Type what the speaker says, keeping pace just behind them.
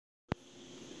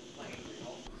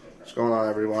What's going on,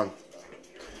 everyone?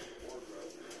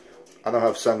 I don't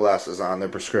have sunglasses on. They're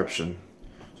prescription.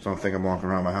 So don't think I'm walking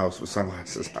around my house with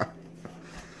sunglasses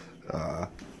on.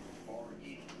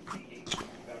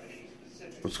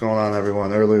 What's going on,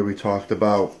 everyone? Earlier we talked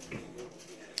about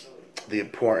the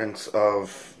importance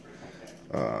of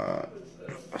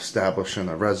establishing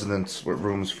a residence with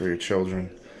rooms for your children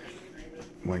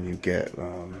when you get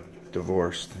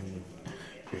divorced. And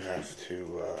you have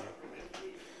to,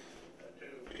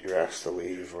 you're asked to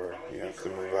leave or you have to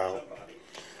move out.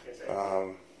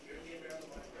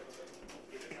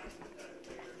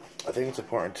 I think it's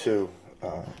important too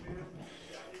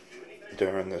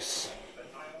during this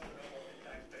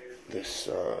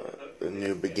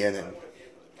new beginning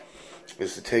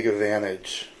is to take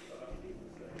advantage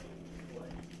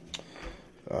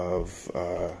of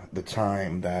the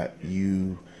time that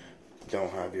you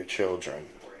don't have your children.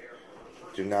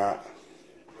 Do not,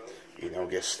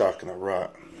 get stuck in a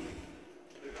rut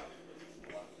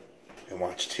and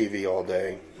watch TV all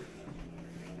day,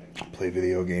 play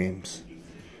video games,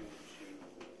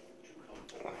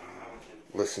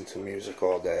 listen to music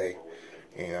all day.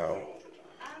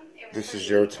 This is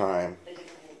your time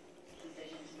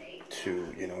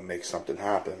to, make something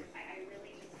happen.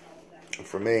 And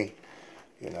for me,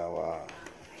 I've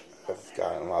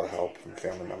gotten a lot of help from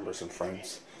family members and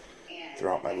friends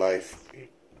throughout my life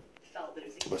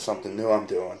with something new I'm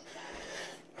doing.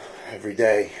 Every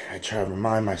day, I try to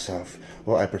remind myself,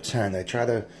 I try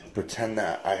to pretend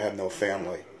that I have no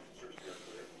family.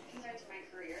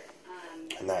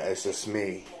 And that it's just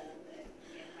me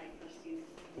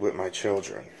with my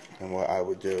children and what I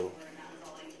would do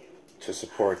to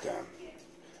support them.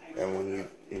 And when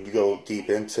you go deep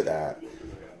into that,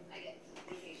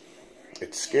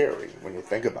 it's scary when you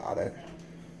think about it.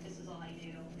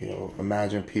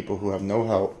 Imagine people who have no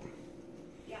help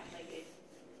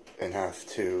and have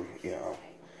to,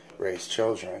 raise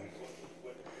children,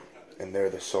 and they're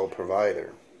the sole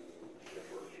provider.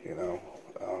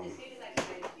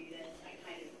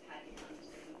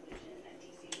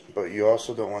 But you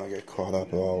also don't want to get caught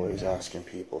up with always asking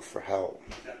people for help.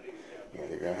 You're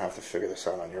going to have to figure this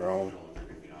out on your own,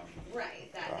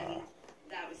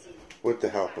 with the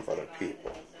help of other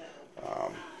people.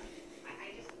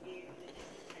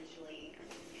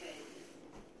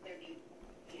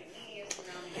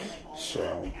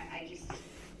 So,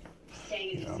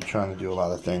 I'm trying to do a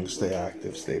lot of things, stay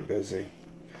active, stay busy.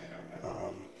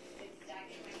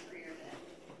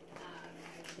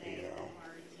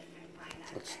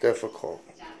 It's difficult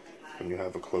when you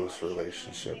have a close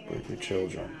relationship with your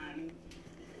children,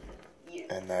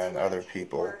 and then other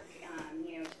people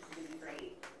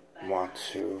want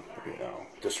to,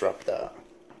 disrupt that.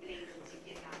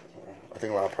 I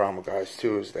think a lot of problem with guys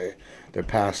too is they're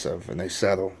passive and they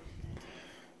settle.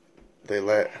 They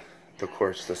let the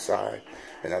courts decide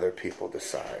and other people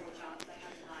decide.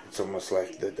 It's almost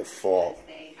like the default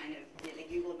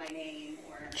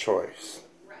choice.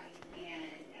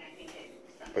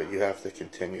 But you have to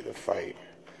continue to fight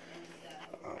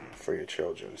for your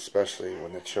children, especially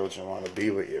when the children want to be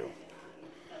with you.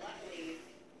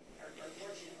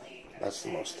 That's the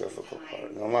most difficult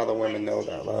part. And a lot of women know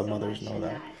that. A lot of mothers know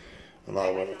that. A lot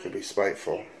of women could be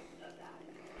spiteful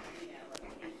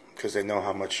because they know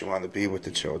how much you want to be with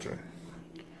the children.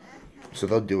 So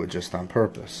they'll do it just on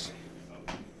purpose.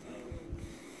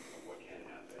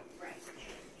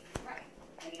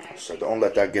 So don't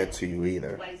let that get to you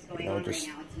either.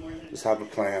 Just have a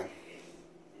plan.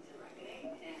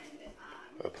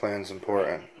 A plan's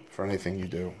important for anything you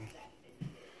do.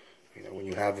 When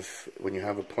you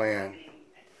have a plan,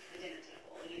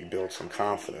 you build some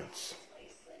confidence.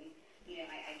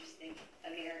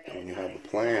 And when you have a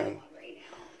plan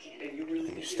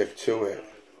and you stick to it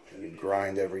and you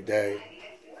grind every day,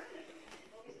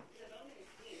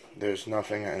 there's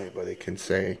nothing anybody can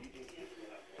say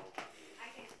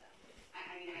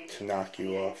to knock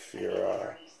you off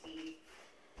your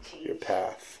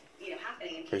path,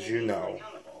 because you know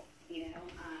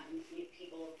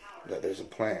that there's a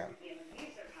plan.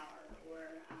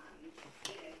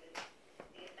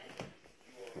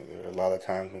 There are a lot of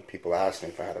times when people ask me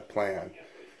if I had a plan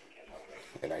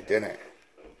and I didn't,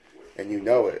 and you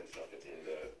know it.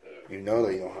 You know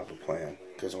that you don't have a plan,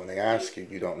 because when they ask you,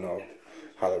 you don't know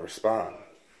how to respond.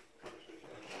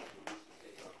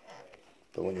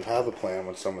 But when you have a plan,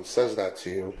 when someone says that to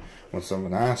you, when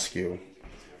someone asks you,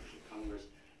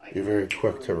 you're very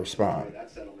quick to respond.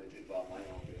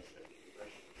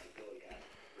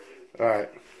 Alright.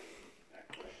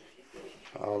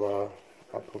 I'll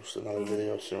post another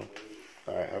video soon.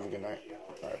 Alright, have a good night.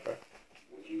 Alright, bye.